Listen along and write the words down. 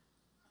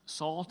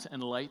Salt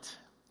and light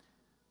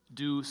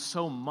do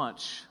so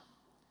much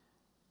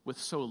with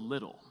so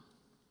little.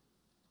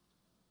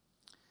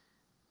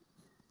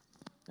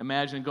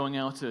 Imagine going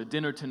out to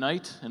dinner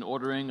tonight and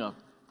ordering a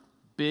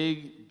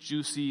big,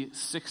 juicy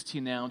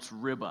 16-ounce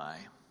ribeye.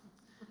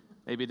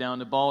 Maybe down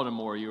to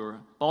Baltimore you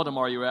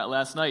were at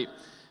last night.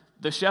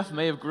 The chef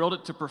may have grilled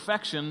it to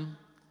perfection,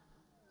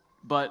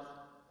 but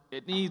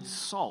it needs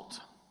salt.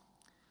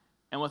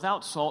 And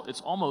without salt,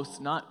 it's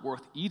almost not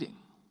worth eating.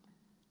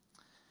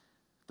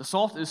 The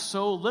salt is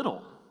so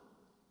little,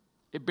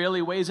 it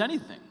barely weighs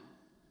anything,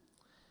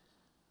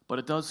 but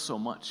it does so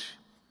much.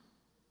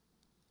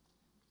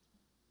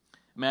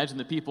 Imagine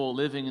the people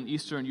living in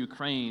eastern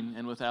Ukraine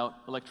and without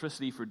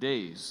electricity for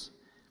days.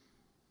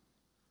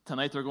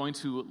 Tonight they're going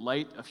to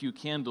light a few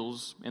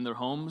candles in their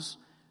homes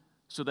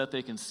so that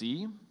they can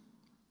see,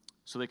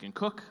 so they can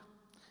cook,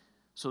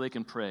 so they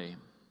can pray.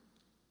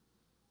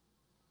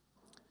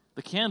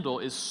 The candle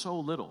is so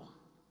little.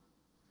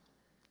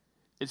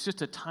 It's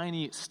just a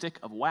tiny stick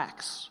of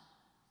wax,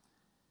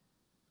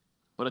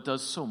 but it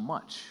does so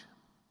much.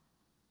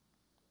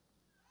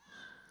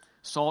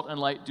 Salt and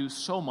light do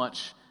so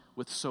much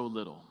with so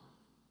little.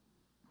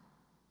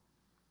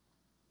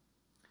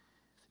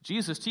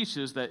 Jesus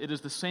teaches that it is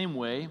the same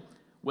way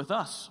with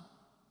us.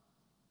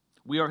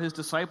 We are his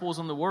disciples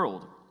in the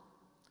world.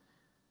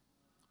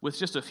 With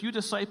just a few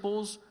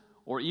disciples,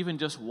 or even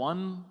just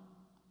one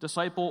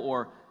disciple,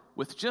 or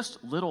with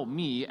just little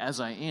me as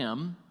I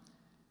am,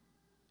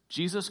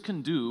 Jesus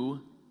can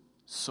do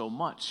so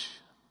much.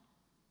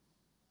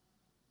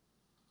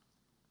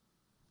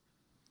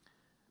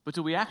 But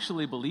do we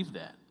actually believe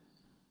that?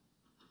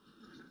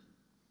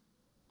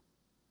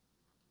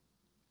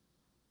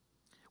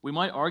 We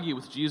might argue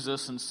with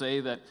Jesus and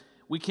say that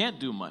we can't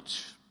do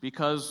much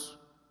because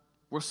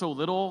we're so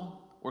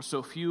little or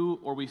so few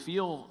or we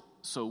feel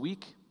so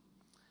weak.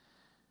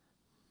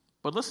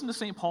 But listen to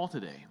St. Paul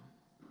today.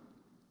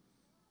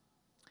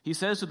 He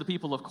says to the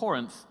people of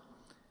Corinth,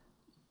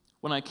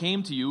 "When I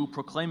came to you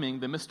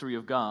proclaiming the mystery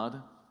of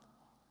God,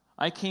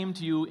 I came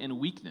to you in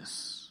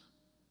weakness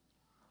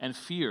and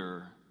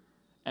fear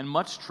and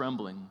much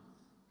trembling.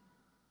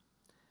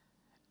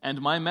 And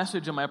my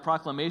message and my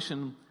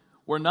proclamation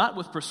were not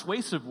with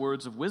persuasive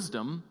words of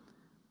wisdom,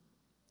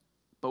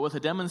 but with a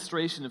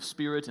demonstration of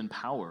spirit and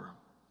power,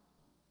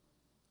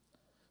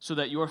 so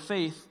that your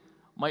faith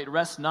might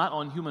rest not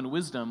on human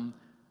wisdom,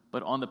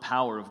 but on the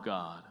power of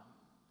God."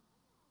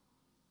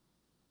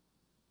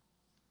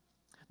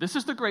 This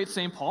is the great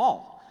St.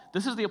 Paul.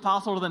 This is the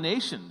apostle of the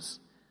nations.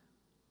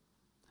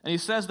 And he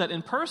says that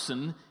in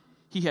person,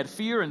 he had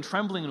fear and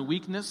trembling and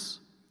weakness,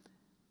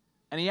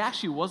 and he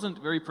actually wasn't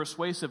very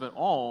persuasive at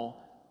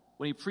all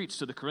when he preached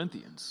to the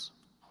Corinthians.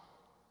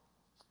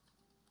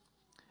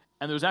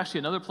 And there's actually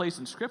another place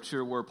in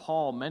Scripture where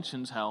Paul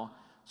mentions how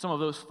some of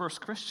those first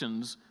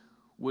Christians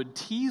would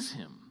tease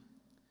him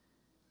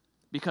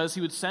because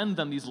he would send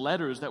them these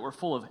letters that were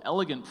full of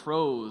elegant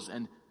prose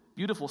and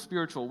beautiful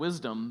spiritual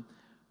wisdom,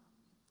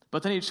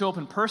 but then he'd show up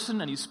in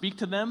person and he'd speak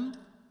to them,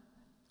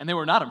 and they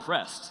were not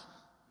impressed.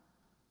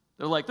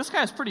 They're like, this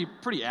guy's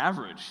pretty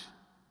average,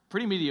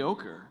 pretty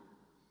mediocre.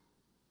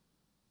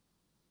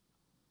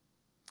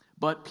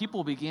 But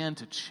people began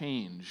to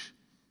change.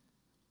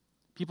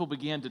 People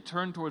began to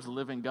turn towards the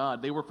living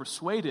God. They were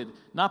persuaded,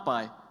 not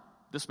by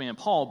this man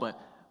Paul,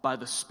 but by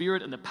the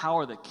Spirit and the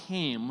power that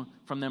came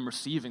from them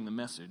receiving the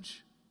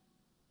message.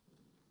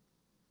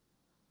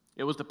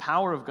 It was the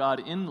power of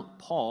God in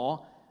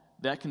Paul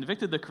that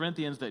convicted the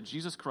Corinthians that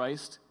Jesus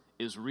Christ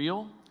is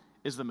real,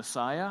 is the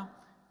Messiah,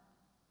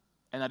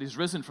 and that he's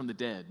risen from the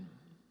dead.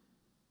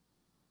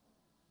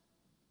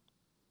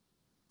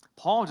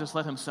 Paul just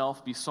let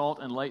himself be salt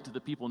and light to the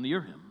people near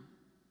him.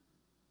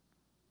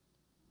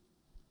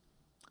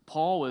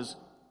 Paul was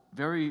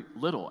very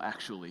little,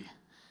 actually.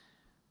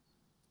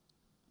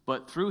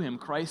 But through him,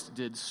 Christ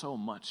did so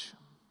much.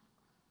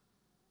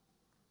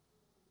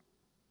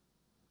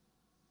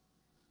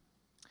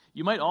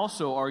 You might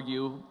also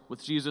argue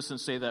with Jesus and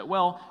say that,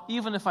 well,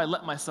 even if I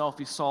let myself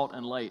be salt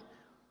and light,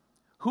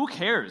 who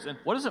cares? And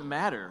what does it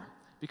matter?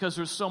 Because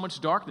there's so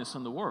much darkness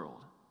in the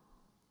world.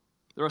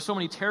 There are so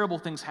many terrible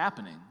things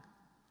happening.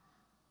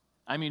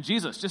 I mean,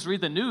 Jesus, just read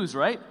the news,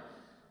 right?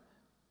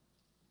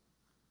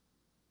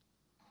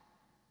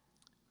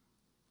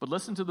 But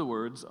listen to the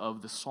words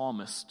of the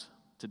psalmist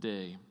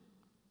today.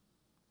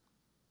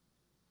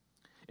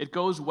 It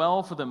goes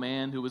well for the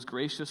man who is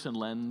gracious in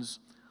lens,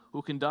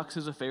 who conducts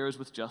his affairs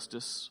with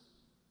justice.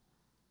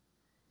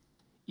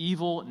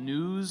 Evil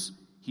news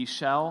he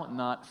shall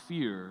not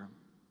fear.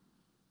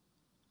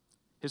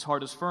 His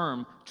heart is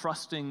firm,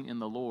 trusting in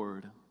the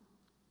Lord.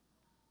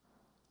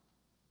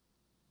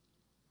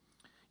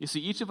 You see,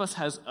 each of us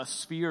has a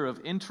sphere of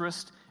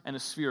interest and a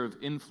sphere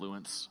of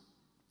influence.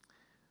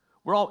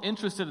 We're all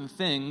interested in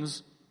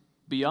things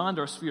beyond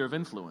our sphere of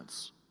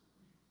influence.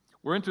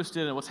 We're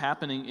interested in what's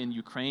happening in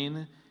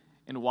Ukraine,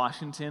 in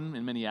Washington,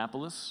 in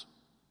Minneapolis,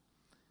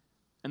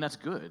 and that's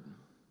good.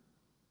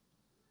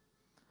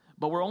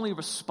 But we're only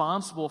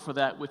responsible for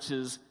that which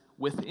is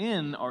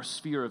within our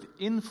sphere of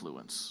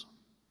influence,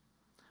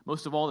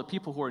 most of all the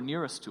people who are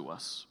nearest to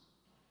us.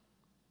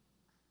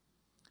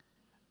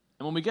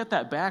 And when we get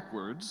that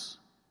backwards,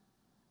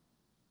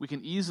 we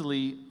can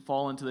easily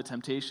fall into the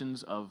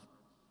temptations of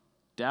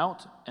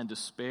doubt and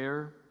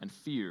despair and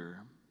fear.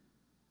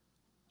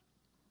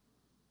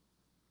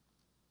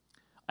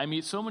 I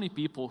meet so many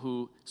people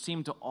who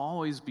seem to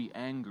always be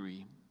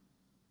angry.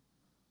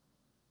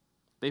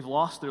 They've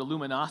lost their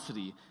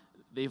luminosity.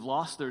 They've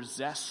lost their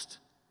zest.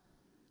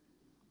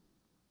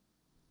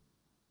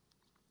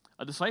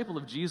 A disciple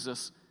of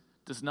Jesus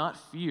does not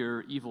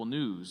fear evil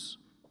news.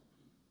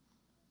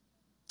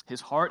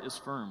 His heart is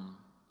firm.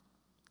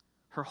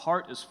 Her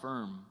heart is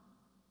firm.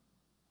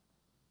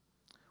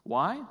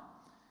 Why?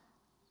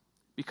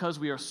 Because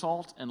we are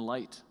salt and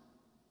light.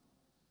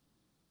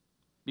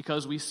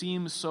 Because we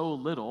seem so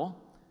little,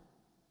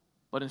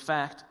 but in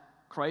fact,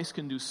 Christ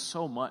can do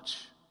so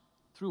much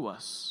through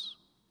us.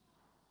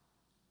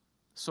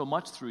 So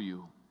much through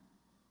you.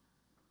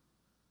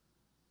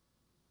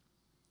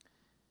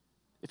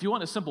 If you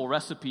want a simple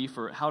recipe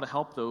for how to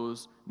help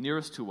those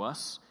nearest to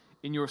us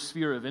in your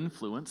sphere of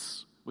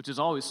influence, which is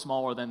always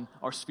smaller than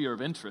our sphere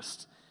of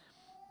interest,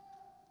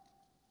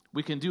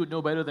 we can do it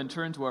no better than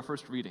turn to our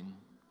first reading.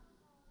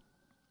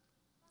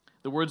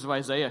 The words of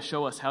Isaiah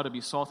show us how to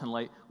be salt and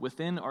light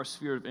within our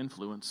sphere of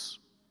influence.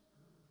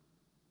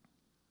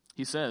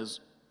 He says,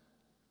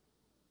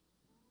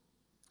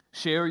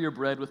 "Share your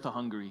bread with the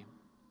hungry.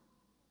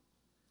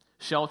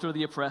 Shelter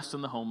the oppressed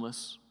and the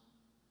homeless.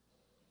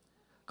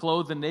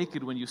 Clothe the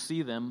naked when you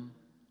see them,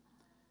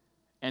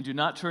 and do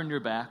not turn your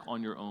back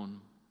on your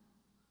own.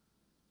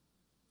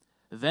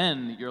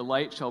 Then your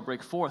light shall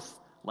break forth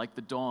like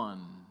the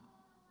dawn."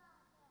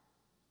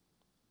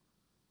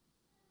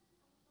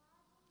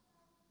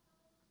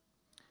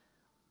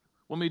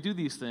 When we do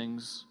these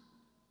things,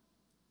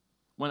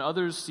 when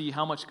others see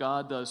how much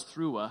God does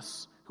through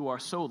us who are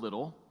so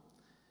little,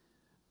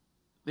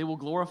 they will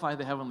glorify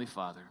the Heavenly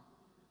Father.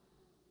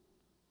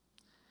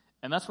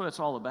 And that's what it's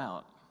all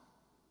about.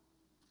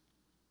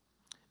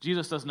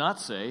 Jesus does not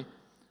say,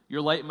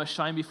 "Your light must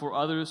shine before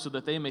others so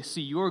that they may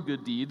see your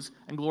good deeds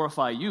and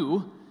glorify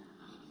you."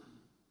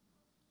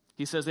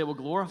 He says they will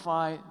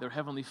glorify their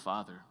Heavenly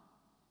Father.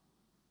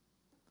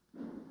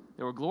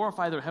 They will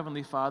glorify their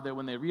Heavenly Father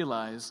when they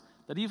realize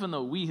that even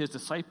though we, his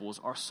disciples,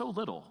 are so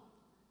little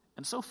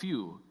and so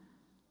few,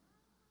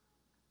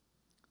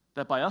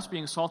 that by us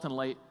being salt and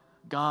light,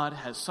 God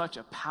has such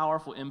a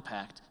powerful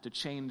impact to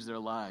change their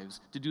lives,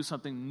 to do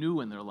something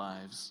new in their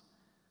lives.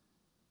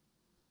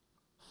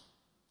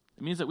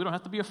 It means that we don't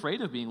have to be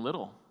afraid of being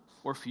little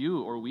or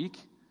few or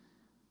weak.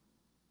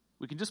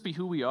 We can just be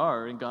who we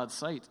are in God's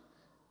sight.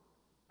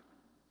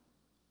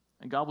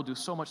 And God will do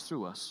so much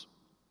through us.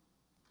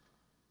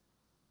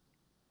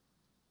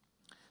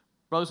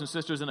 Brothers and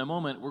sisters, in a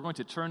moment, we're going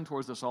to turn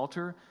towards this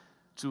altar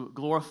to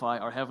glorify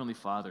our Heavenly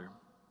Father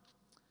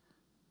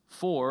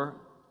for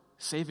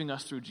saving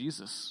us through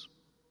Jesus.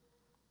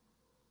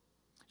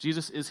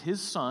 Jesus is his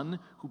Son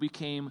who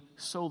became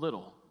so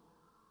little.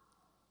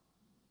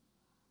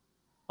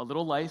 A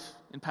little life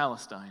in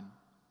Palestine.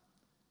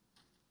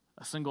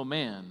 A single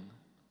man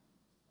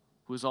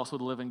who is also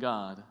the living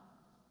God.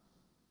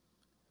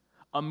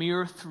 A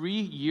mere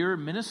 3-year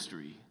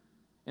ministry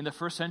in the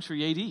 1st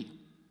century A.D.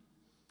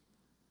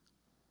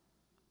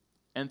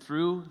 And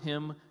through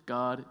him,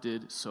 God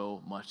did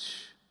so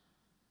much.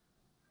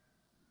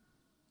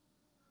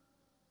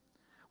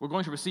 We're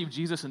going to receive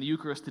Jesus in the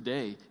Eucharist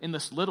today in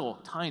this little,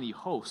 tiny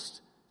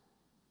host.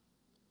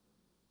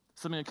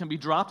 Something that can be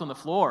dropped on the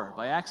floor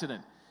by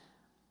accident.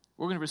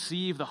 We're going to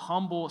receive the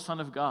humble Son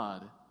of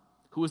God,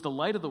 who is the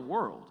light of the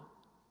world,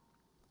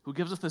 who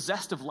gives us the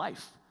zest of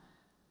life.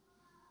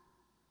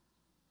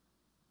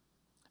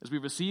 As we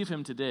receive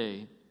him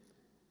today,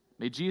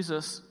 may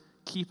Jesus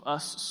keep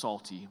us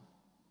salty.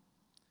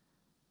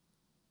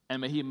 And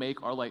may he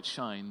make our light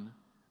shine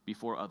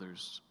before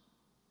others.